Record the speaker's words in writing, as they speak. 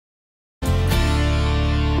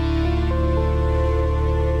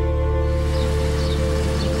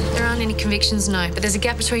convictions, no. But there's a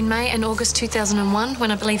gap between May and August 2001,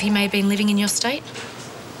 when I believe he may have been living in your state.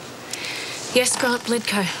 Yes, Grant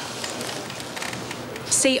Bledco.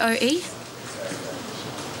 C-O-E?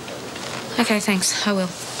 OK, thanks. I will.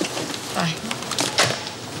 Bye.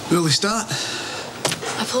 Early start.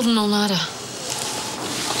 I pulled an all-nighter.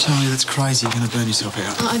 Charlie, that's crazy. You're going to burn yourself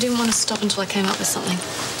out. I didn't want to stop until I came up with something.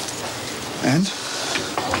 And?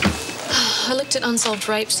 I looked at unsolved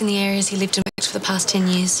rapes in the areas he lived in for the past 10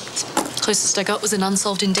 years. Closest I got was an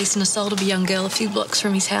unsolved indecent assault of a young girl a few blocks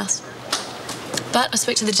from his house. But I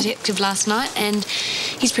spoke to the detective last night, and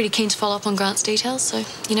he's pretty keen to follow up on Grant's details, so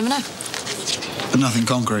you never know. But nothing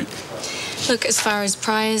concrete? Look, as far as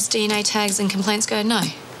priors, DNA tags and complaints go, no.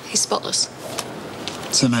 He's spotless.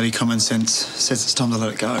 So maybe common sense says it's time to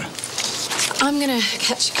let it go. I'm going to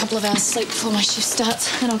catch a couple of hours sleep before my shift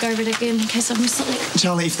starts, and I'll go over it again in case I've missed something.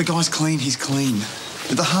 Charlie, if the guy's clean, he's clean.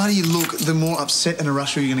 But the harder you look, the more upset and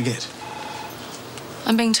irrational you're going to get.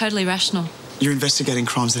 I'm being totally rational. You're investigating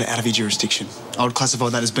crimes that are out of your jurisdiction. I would classify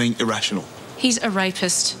that as being irrational. He's a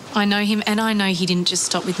rapist. I know him, and I know he didn't just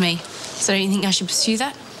stop with me. So don't you think I should pursue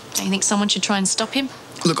that? Don't you think someone should try and stop him?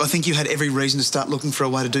 Look, I think you had every reason to start looking for a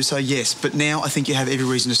way to do so, yes. But now I think you have every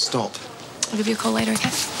reason to stop. I'll give you a call later, OK?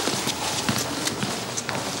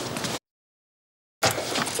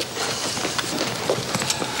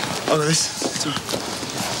 I'll do this.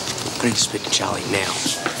 I need to speak to Charlie now.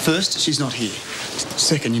 First, she's not here.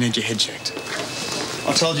 Second, you need your head checked.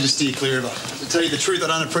 I told you to steer clear of her. To tell you the truth, I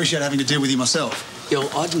don't appreciate having to deal with you myself. Yo,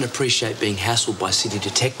 I didn't appreciate being hassled by city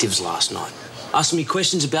detectives last night. Asking me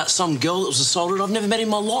questions about some girl that was assaulted I've never met in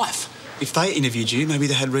my life. If they interviewed you, maybe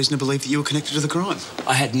they had reason to believe that you were connected to the crime.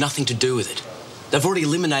 I had nothing to do with it. They've already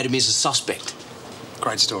eliminated me as a suspect.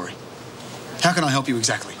 Great story. How can I help you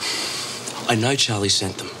exactly? I know Charlie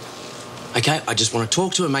sent them. OK, I just want to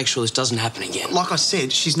talk to her and make sure this doesn't happen again. Like I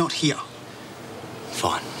said, she's not here.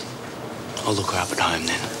 Fine. I'll look her up at home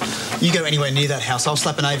then. You go anywhere near that house, I'll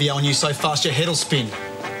slap an AVO on you so fast your head'll spin.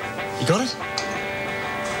 You got it?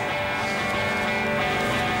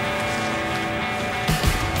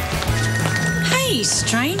 Hey,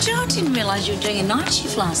 stranger, I didn't realise you were doing a night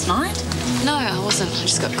shift last night. No, I wasn't. I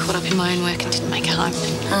just got caught up in my own work and didn't make it home.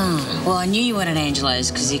 Oh, well, I knew you weren't at Angelo's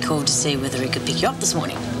because he called to see whether he could pick you up this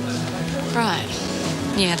morning. Right.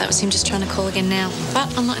 Yeah, that was him just trying to call again now.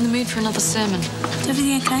 But I'm not in the mood for another sermon. Is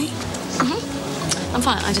everything okay? Mm-hmm. I'm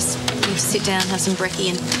fine. I just need to sit down, have some brekkie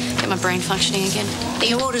and get my brain functioning again.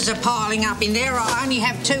 The orders are piling up in there. I only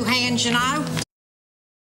have 2 hands, you know.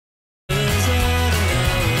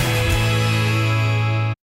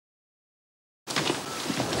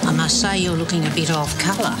 I must say you're looking a bit off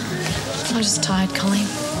colour. I'm just tired, Colleen.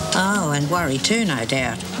 Oh, and worry too, no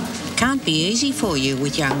doubt. Can't be easy for you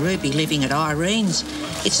with young Ruby living at Irene's.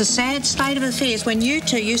 It's a sad state of affairs when you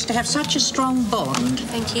two used to have such a strong bond.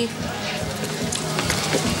 Thank you.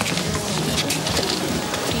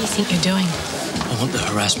 What do you think you're doing? I want the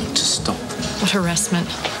harassment to stop. What harassment?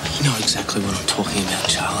 You know exactly what I'm talking about,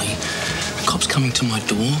 Charlie. Cops coming to my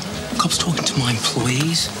door. Cops talking to my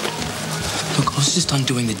employees. Look, I was just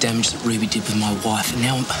undoing the damage that Ruby did with my wife, and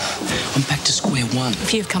now I'm back to square one.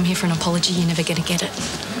 If you've come here for an apology, you're never going to get it.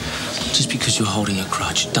 Just because you're holding a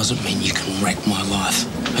grudge doesn't mean you can wreck my life.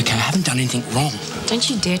 OK, I haven't done anything wrong. Don't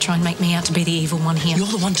you dare try and make me out to be the evil one here. You're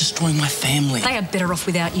the one destroying my family. They are better off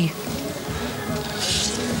without you.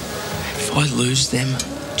 If I lose them,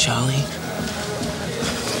 Charlie,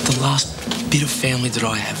 the last bit of family that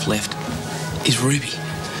I have left is Ruby.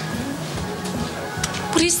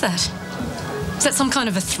 What is that? Is that some kind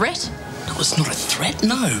of a threat? No, it's not a threat,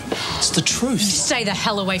 no. It's the truth. Stay the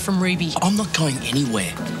hell away from Ruby. I'm not going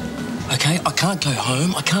anywhere. OK? I can't go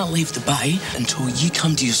home. I can't leave the bay until you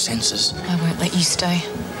come to your senses. I won't let you stay.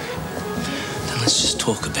 Then let's just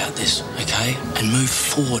talk about this, OK? And move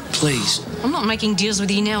forward, please. I'm not making deals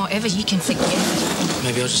with you now or ever. You can forget it.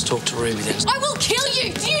 Maybe I'll just talk to Ruby then. I will kill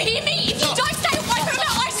you! Do you hear me? If you don't stay away from her,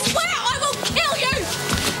 I swear I will kill you!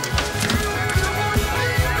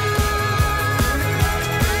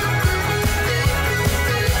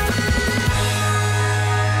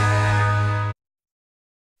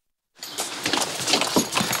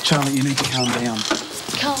 Charlie, you need to calm down.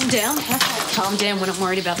 Calm down? How can I calm down when I'm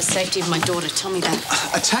worried about the safety of my daughter? Tell me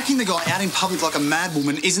that. Attacking the guy out in public like a mad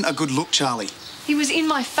woman isn't a good look, Charlie. He was in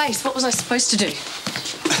my face. What was I supposed to do?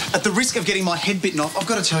 At the risk of getting my head bitten off, I've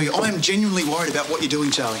got to tell you, I am genuinely worried about what you're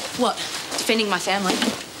doing, Charlie. What? Defending my family?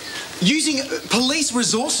 Using police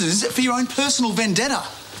resources for your own personal vendetta.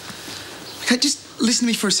 OK, just listen to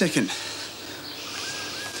me for a second.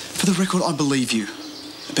 For the record, I believe you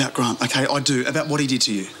about Grant, OK? I do, about what he did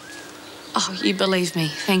to you. Oh, you believe me.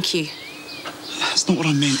 Thank you. That's not what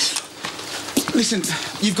I meant. Listen,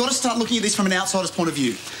 you've got to start looking at this from an outsider's point of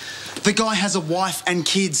view. The guy has a wife and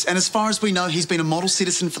kids, and as far as we know, he's been a model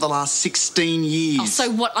citizen for the last 16 years. Oh, so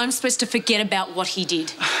what? I'm supposed to forget about what he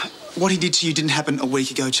did? What he did to you didn't happen a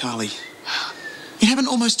week ago, Charlie. It happened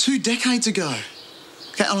almost 2 decades ago.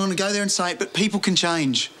 Okay, I'm going to go there and say it, but people can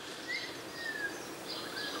change.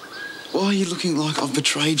 Why are you looking like I've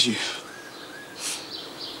betrayed you?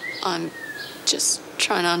 I'm just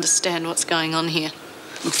trying to understand what's going on here.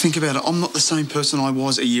 Look, think about it. I'm not the same person I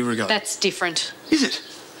was a year ago. That's different. Is it?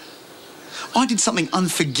 I did something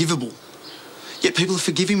unforgivable. Yet people are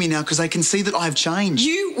forgiving me now because they can see that I have changed.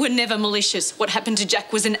 You were never malicious. What happened to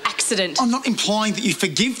Jack was an accident. I'm not implying that you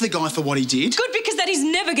forgive the guy for what he did. Good, because that is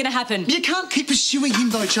never going to happen. You can't keep pursuing him,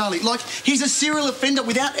 though, Charlie. Like, he's a serial offender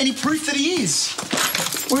without any proof that he is.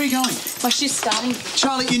 Where are you going? My shift's starting.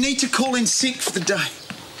 Charlie, you need to call in sick for the day.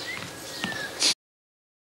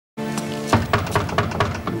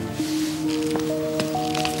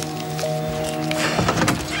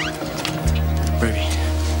 Ruby,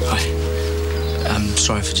 hi. I'm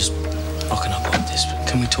sorry for just rocking up like this, but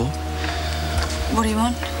can we talk? What do you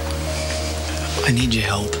want? I need your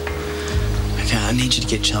help. Okay, I need you to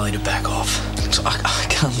get Charlie to back off. So I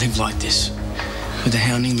can't live like this, with her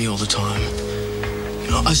hounding me all the time. You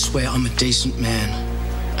know, I swear I'm a decent man,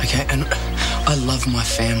 okay? And I love my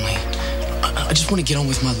family. I just want to get on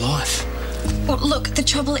with my life. Well, look, the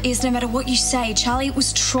trouble is, no matter what you say, Charlie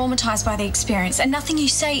was traumatised by the experience, and nothing you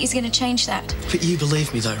say is going to change that. But you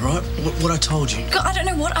believe me, though, right? What I told you. God, I don't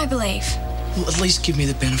know what I believe. Well, at least give me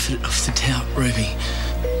the benefit of the doubt, Ruby.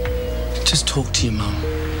 Just talk to your mum,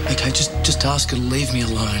 okay? Just ask her to leave me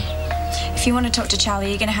alone. If you want to talk to Charlie,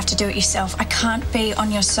 you're going to have to do it yourself. I can't be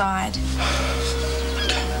on your side.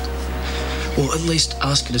 Okay. Well, at least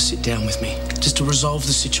ask her to sit down with me, just to resolve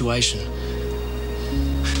the situation.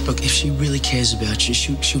 Look, if she really cares about you,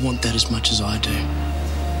 she'll want that as much as I do.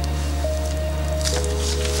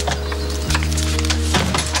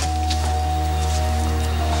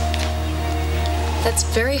 That's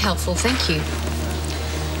very helpful, thank you.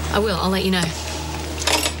 I will, I'll let you know.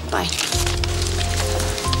 Bye.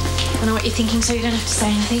 I know what you're thinking, so you don't have to say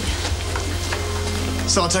anything.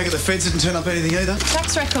 So I take it the feds didn't turn up anything either?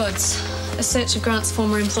 Tax records. A search of Grant's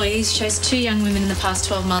former employees shows 2 young women in the past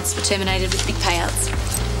 12 months were terminated with big payouts.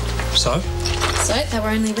 So? So, they were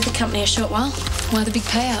only with the company a short while. Why the big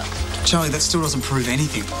payout? Charlie, that still doesn't prove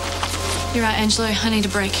anything. You're right, Angelo. I need a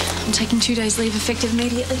break. I'm taking 2 days leave effective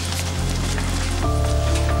immediately.